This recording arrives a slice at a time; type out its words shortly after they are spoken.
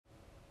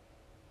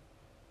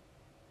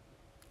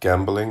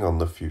Gambling on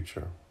the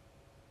future.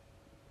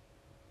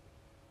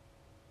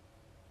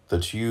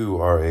 That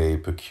you are a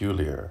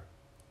peculiar,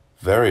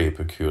 very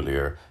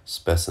peculiar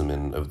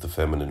specimen of the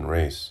feminine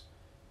race.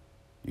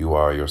 You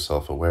are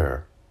yourself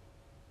aware.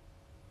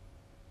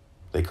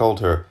 They called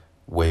her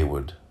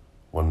wayward,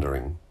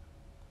 wondering,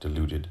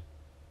 deluded.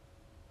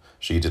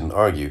 She didn't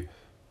argue.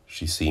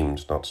 She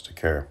seemed not to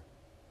care.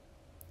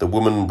 The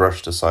woman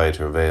brushed aside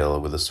her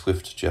veil with a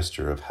swift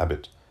gesture of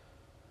habit,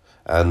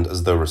 and,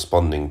 as though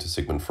responding to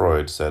Sigmund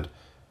Freud, said,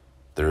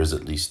 "There is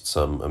at least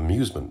some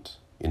amusement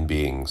in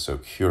being so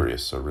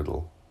curious a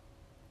riddle."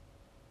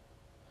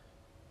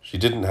 She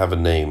didn't have a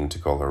name to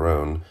call her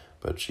own,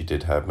 but she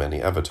did have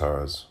many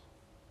avatars.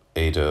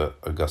 Ada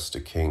Augusta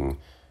King,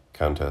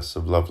 Countess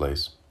of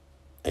Lovelace.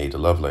 Ada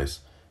Lovelace,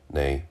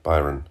 née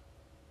Byron.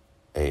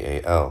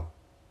 AAL,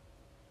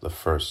 the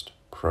first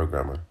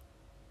programmer.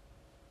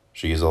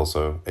 She is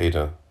also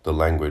Ada, the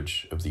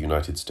language of the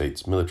United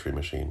States military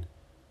machine.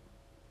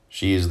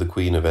 She is the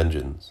queen of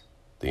engines,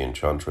 the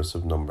enchantress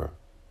of number.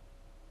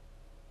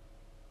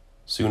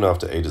 Soon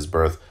after Ada's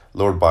birth,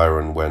 Lord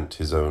Byron went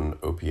his own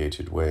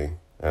opiated way,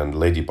 and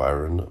Lady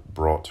Byron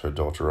brought her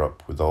daughter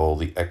up with all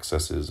the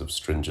excesses of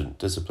stringent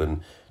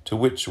discipline to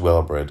which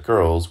well-bred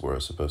girls were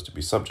supposed to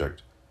be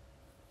subject.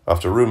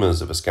 After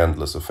rumours of a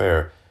scandalous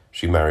affair,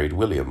 she married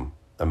William,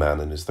 a man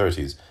in his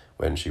 30s,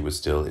 when she was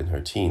still in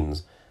her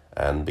teens,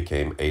 and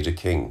became Ada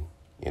King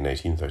in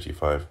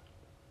 1835.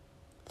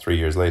 3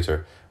 years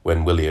later,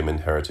 when William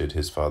inherited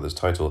his father's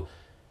title,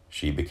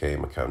 she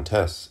became a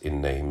countess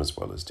in name as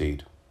well as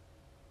deed.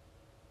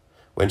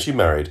 When she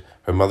married,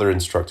 her mother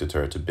instructed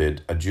her to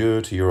bid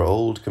adieu to your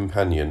old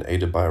companion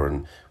Ada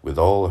Byron with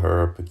all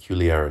her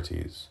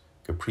peculiarities,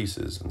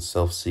 caprices, and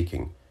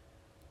self-seeking,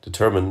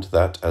 determined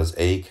that as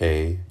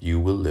A.K. you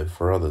will live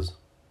for others.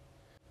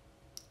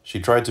 She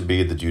tried to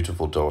be the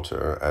dutiful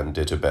daughter and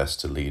did her best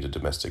to lead a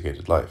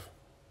domesticated life.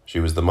 She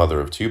was the mother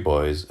of 2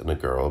 boys and a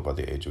girl by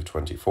the age of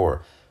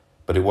 24,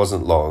 but it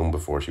wasn't long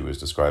before she was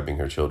describing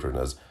her children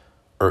as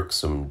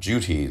irksome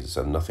duties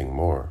and nothing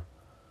more.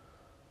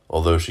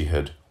 Although she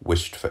had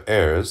wished for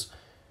heirs,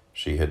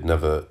 she had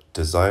never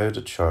desired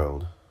a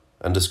child,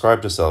 and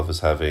described herself as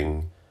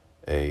having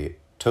a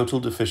total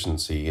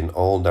deficiency in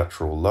all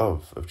natural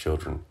love of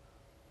children.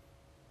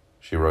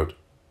 She wrote,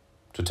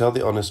 "To tell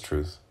the honest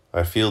truth,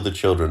 I feel the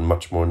children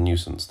much more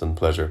nuisance than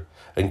pleasure,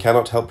 and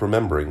cannot help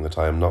remembering that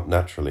I am not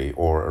naturally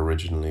or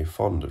originally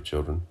fond of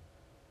children."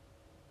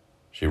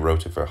 She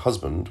wrote of her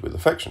husband with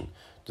affection,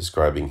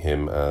 describing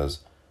him as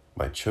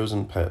 "my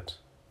chosen pet,"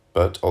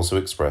 but also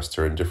expressed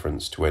her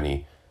indifference to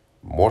any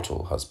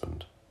mortal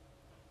husband,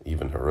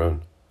 even her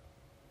own.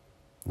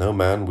 "No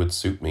man would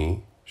suit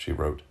me," she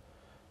wrote,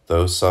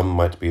 "though some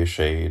might be a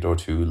shade or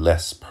 2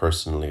 less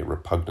personally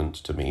repugnant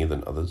to me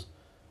than others."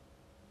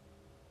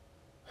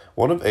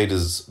 One of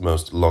Ada's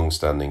most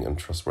long-standing and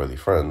trustworthy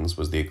friends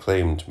was the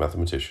acclaimed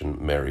mathematician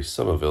Mary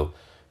Somerville,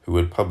 who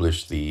had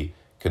published the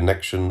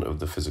Connection of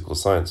the Physical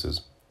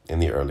Sciences in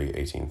the early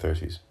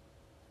 1830s.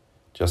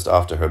 Just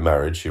after her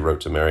marriage, she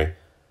wrote to Mary,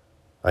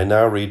 "I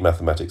now read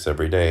mathematics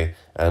every day,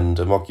 and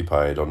am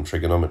occupied on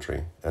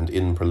trigonometry, and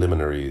in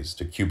preliminaries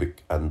to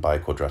cubic and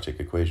biquadratic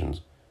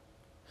equations.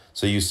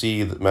 So you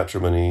see that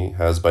matrimony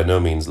has by no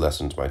means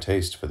lessened my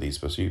taste for these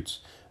pursuits,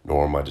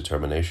 nor my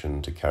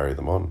determination to carry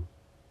them on."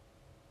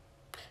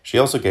 She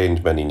also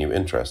gained many new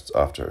interests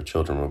after her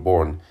children were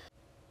born.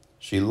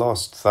 She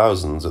lost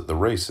thousands at the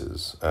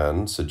races,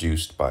 and,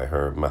 seduced by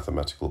her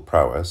mathematical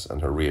prowess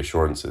and her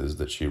reassurances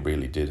that she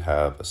really did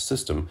have a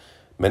system,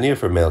 many of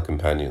her male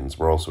companions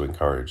were also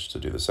encouraged to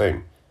do the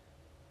same.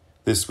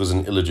 This was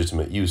an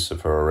illegitimate use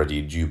of her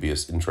already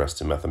dubious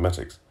interest in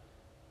mathematics.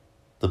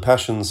 The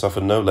passion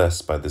suffered no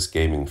less by this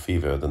gaming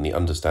fever than the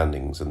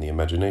understandings and the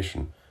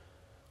imagination.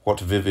 What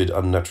vivid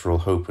unnatural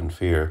hope and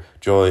fear,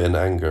 joy and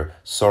anger,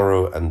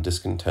 sorrow and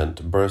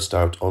discontent burst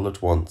out all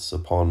at once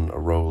upon a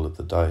roll of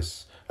the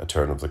dice, a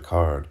turn of the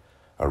card,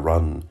 a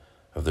run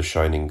of the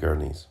shining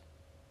gurneys.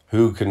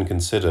 Who can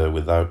consider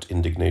without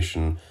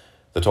indignation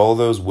that all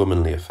those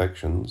womanly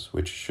affections,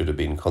 which should have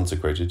been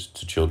consecrated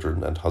to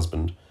children and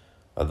husband,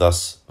 are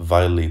thus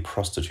vilely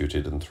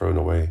prostituted and thrown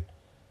away?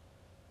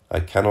 I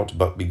cannot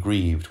but be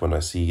grieved when I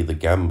see the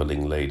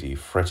gambling lady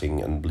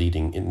fretting and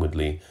bleeding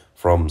inwardly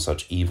from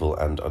such evil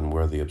and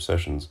unworthy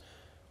obsessions,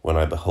 when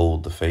I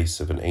behold the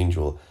face of an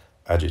angel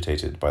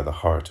agitated by the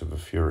heart of a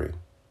fury.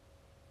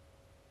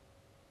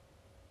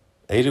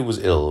 Ada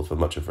was ill for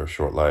much of her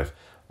short life,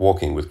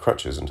 walking with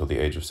crutches until the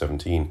age of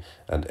 17,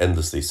 and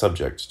endlessly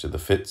subject to the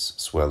fits,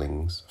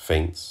 swellings,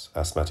 faints,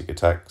 asthmatic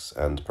attacks,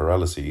 and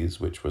paralyses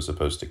which were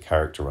supposed to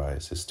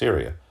characterize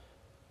hysteria.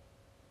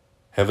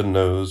 "Heaven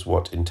knows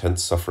what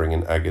intense suffering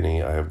and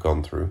agony I have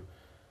gone through,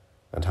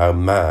 and how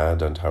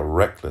mad and how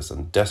reckless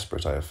and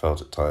desperate I have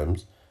felt at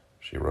times,"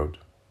 she wrote.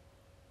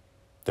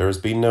 "There has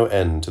been no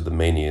end to the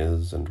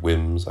manias and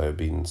whims I have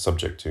been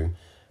subject to,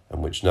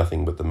 and which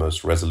nothing but the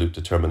most resolute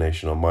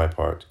determination on my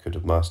part could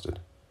have mastered."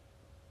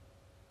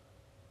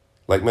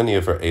 Like many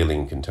of her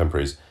ailing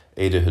contemporaries,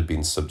 Ada had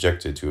been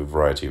subjected to a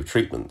variety of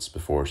treatments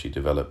before she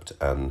developed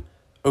an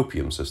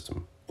opium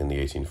system in the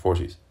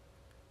 1840s.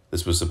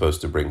 This was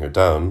supposed to bring her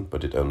down,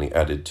 but it only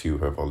added to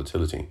her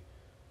volatility.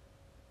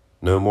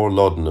 "No more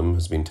laudanum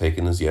has been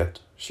taken as yet,"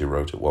 she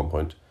wrote at one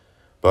point,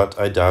 "but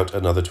I doubt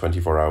another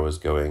 24 hours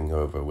going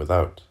over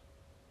without.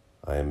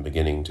 I am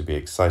beginning to be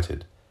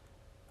excited,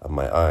 and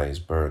my eyes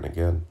burn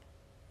again."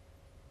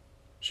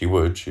 She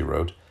would, she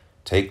wrote,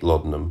 take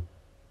laudanum,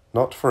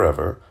 not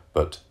forever,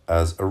 but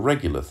as a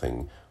regular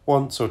thing,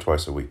 once or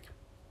twice a week.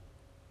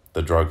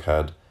 The drug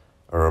had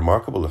a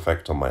remarkable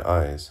effect on my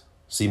eyes,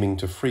 seeming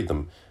to free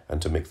them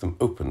and to make them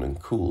open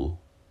and cool.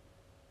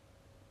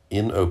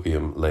 In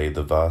opium lay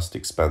the vast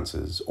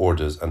expanses,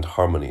 orders, and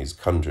harmonies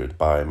conjured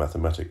by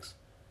mathematics.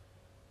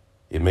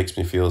 "It makes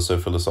me feel so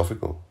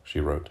philosophical," she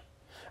wrote,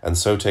 "and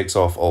so takes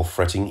off all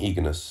fretting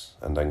eagerness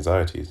and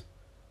anxieties.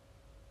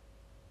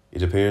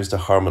 It appears to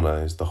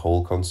harmonize the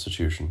whole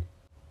constitution,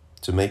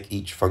 to make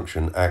each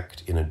function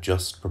act in a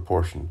just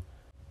proportion,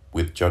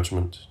 with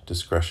judgment,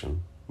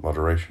 discretion,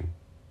 moderation."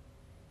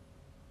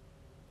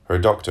 Her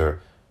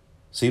doctor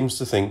seems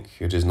to think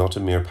it is not a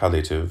mere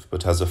palliative,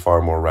 but has a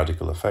far more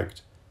radical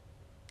effect.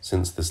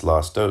 Since this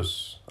last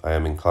dose, I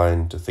am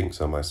inclined to think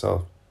so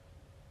myself.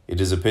 It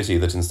is a pity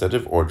that instead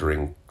of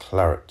ordering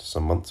claret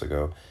some months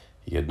ago,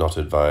 he had not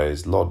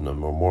advised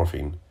laudanum or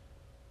morphine.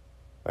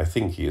 I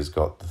think he has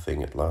got the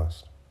thing at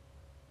last.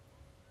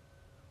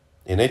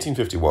 In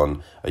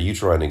 1851, a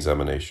uterine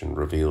examination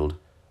revealed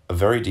a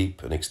very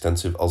deep and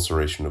extensive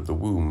ulceration of the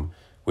womb,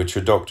 which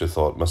her doctor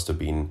thought must have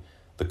been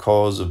the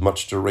cause of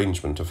much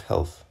derangement of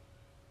health.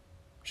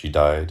 She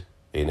died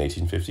in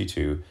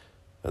 1852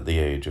 at the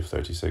age of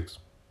 36.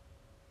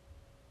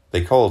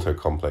 They called her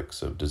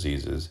complex of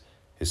diseases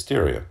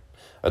hysteria,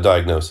 a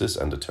diagnosis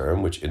and a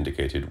term which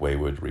indicated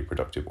wayward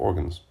reproductive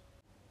organs.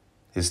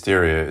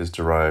 Hysteria is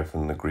derived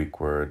from the Greek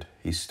word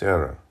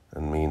hystera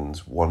and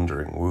means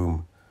wandering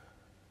womb.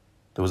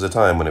 There was a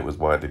time when it was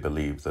widely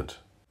believed that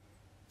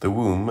the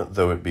womb,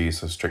 though it be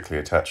so strictly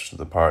attached to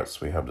the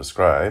parts we have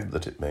described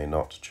that it may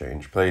not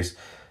change place,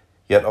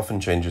 yet often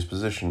changes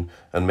position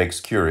and makes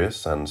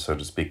curious and, so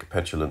to speak,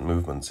 petulant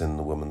movements in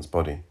the woman's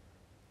body.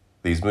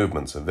 These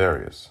movements are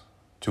various,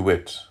 to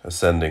wit,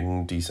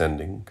 ascending,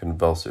 descending,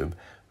 convulsive,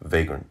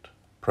 vagrant,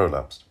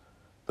 prolapsed.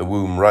 The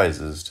womb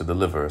rises to the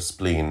liver,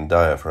 spleen,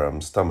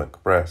 diaphragm,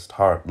 stomach, breast,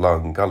 heart,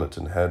 lung, gullet,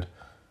 and head.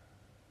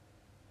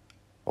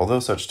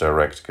 Although such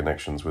direct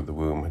connections with the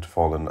womb had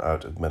fallen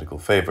out of medical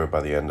favor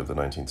by the end of the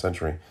 19th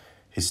century,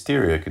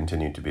 hysteria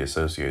continued to be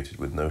associated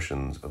with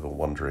notions of a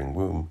wandering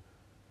womb.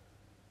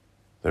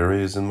 "There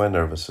is in my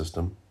nervous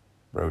system,"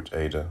 wrote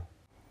Ada,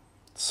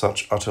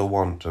 "such utter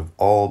want of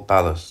all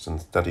ballast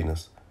and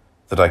steadiness,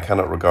 that I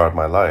cannot regard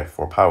my life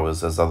or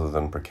powers as other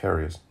than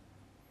precarious."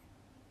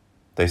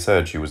 They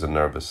said she was a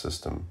nervous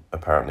system,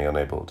 apparently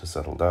unable to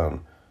settle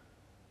down.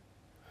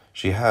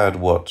 She had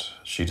what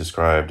she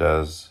described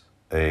as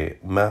a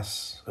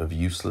mass of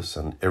useless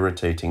and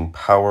irritating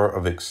power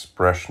of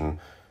expression,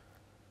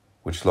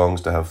 which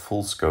longs to have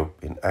full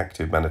scope in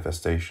active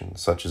manifestation,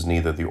 such as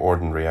neither the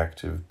ordinary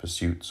active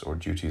pursuits or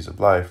duties of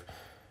life,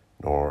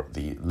 nor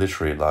the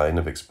literary line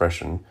of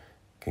expression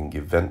can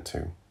give vent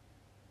to.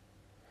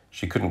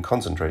 She couldn't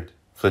concentrate,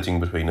 flitting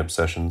between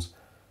obsessions,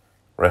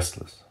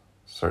 restless,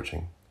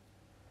 searching.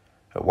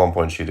 At one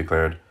point she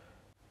declared,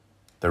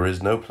 "There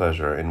is no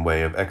pleasure in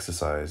way of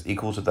exercise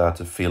equal to that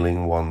of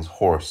feeling one's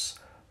horse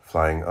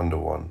flying under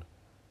one.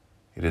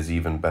 It is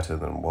even better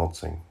than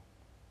waltzing."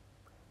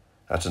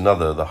 At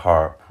another, the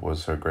harp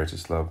was her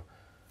greatest love.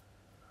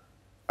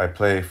 "I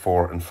play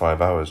 4 and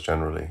 5 hours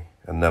generally,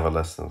 and never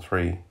less than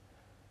 3.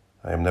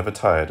 I am never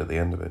tired at the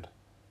end of it."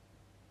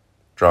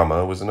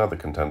 Drama was another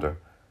contender.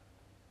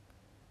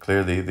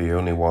 "Clearly the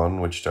only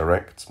one which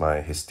directs my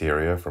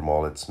hysteria from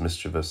all its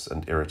mischievous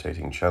and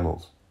irritating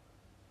channels."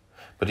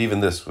 But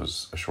even this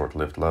was a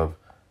short-lived love.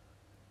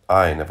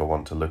 I never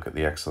want to look at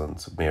the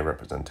excellence of mere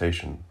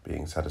representation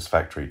being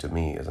satisfactory to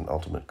me as an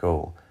ultimate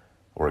goal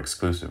or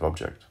exclusive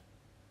object.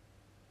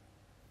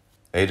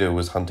 Ada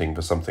was hunting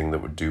for something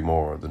that would do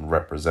more than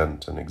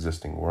represent an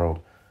existing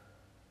world,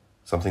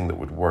 something that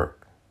would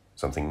work,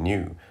 something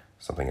new,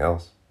 something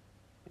else.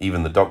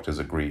 Even the doctors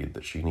agreed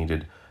that she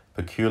needed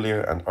peculiar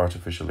and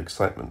artificial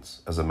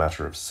excitements as a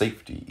matter of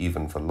safety,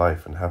 even for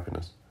life and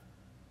happiness.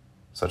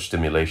 Such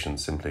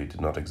stimulations simply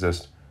did not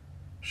exist.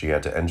 She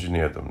had to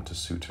engineer them to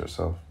suit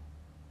herself.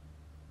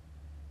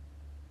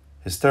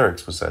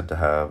 Hysterics were said to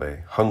have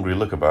a hungry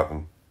look about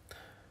them.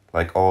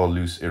 Like all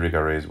Luce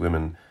Irigaray's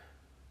women,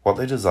 what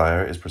they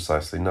desire is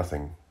precisely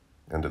nothing,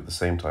 and at the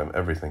same time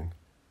everything.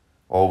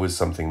 Always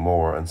something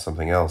more and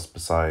something else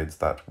besides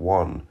that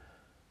one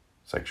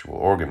sexual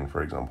organ,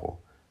 for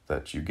example,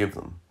 that you give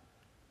them,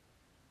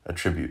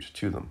 attribute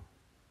to them.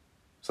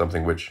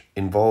 Something which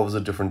involves a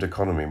different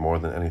economy more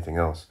than anything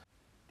else,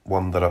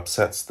 one that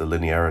upsets the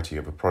linearity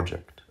of a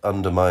project,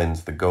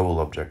 undermines the goal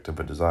object of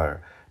a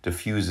desire,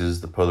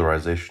 diffuses the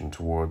polarization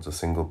towards a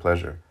single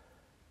pleasure,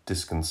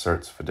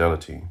 disconcerts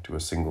fidelity to a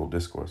single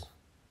discourse.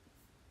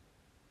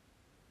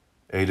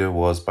 Ada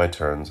was by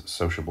turns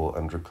sociable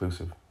and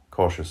reclusive,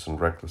 cautious and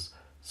reckless,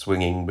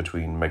 swinging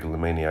between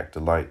megalomaniac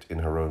delight in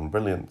her own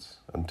brilliance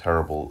and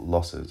terrible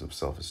losses of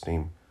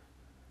self-esteem.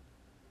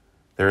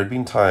 There had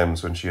been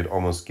times when she had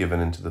almost given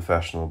into the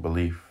fashionable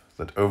belief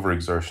that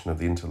overexertion of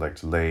the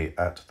intellect lay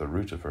at the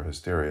root of her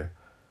hysteria.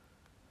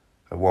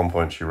 At one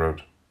point she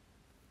wrote,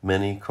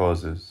 "Many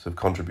causes have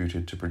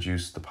contributed to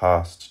produce the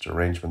past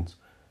derangements,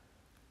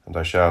 and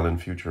I shall in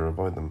future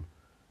avoid them.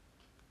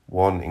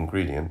 One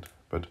ingredient,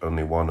 but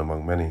only one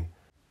among many,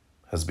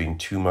 has been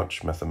too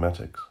much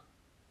mathematics.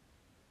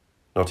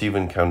 Not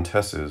even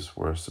countesses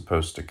were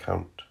supposed to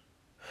count,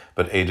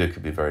 but Ada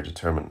could be very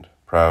determined,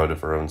 proud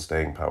of her own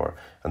staying power,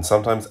 and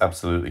sometimes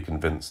absolutely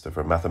convinced of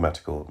her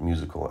mathematical,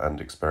 musical,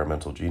 and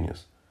experimental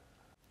genius.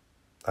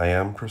 I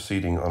am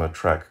proceeding on a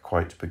track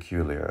quite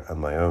peculiar and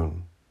my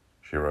own,"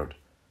 she wrote.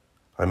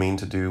 "I mean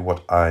to do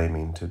what I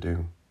mean to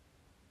do."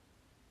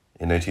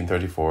 In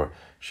 1834,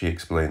 she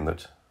explained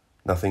that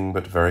nothing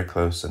but very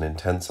close and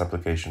intense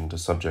application to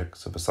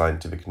subjects of a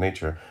scientific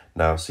nature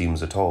now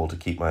seems at all to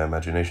keep my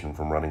imagination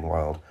from running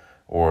wild,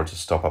 or to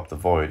stop up the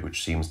void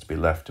which seems to be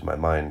left in my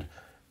mind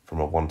from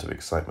a want of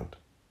excitement.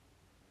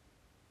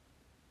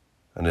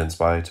 And in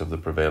spite of the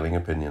prevailing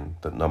opinion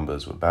that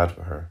numbers were bad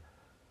for her,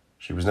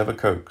 she was never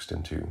coaxed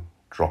into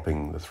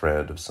dropping the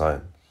thread of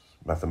science,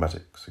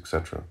 mathematics,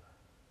 etc.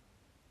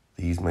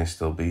 These may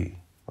still be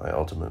my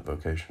ultimate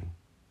vocation.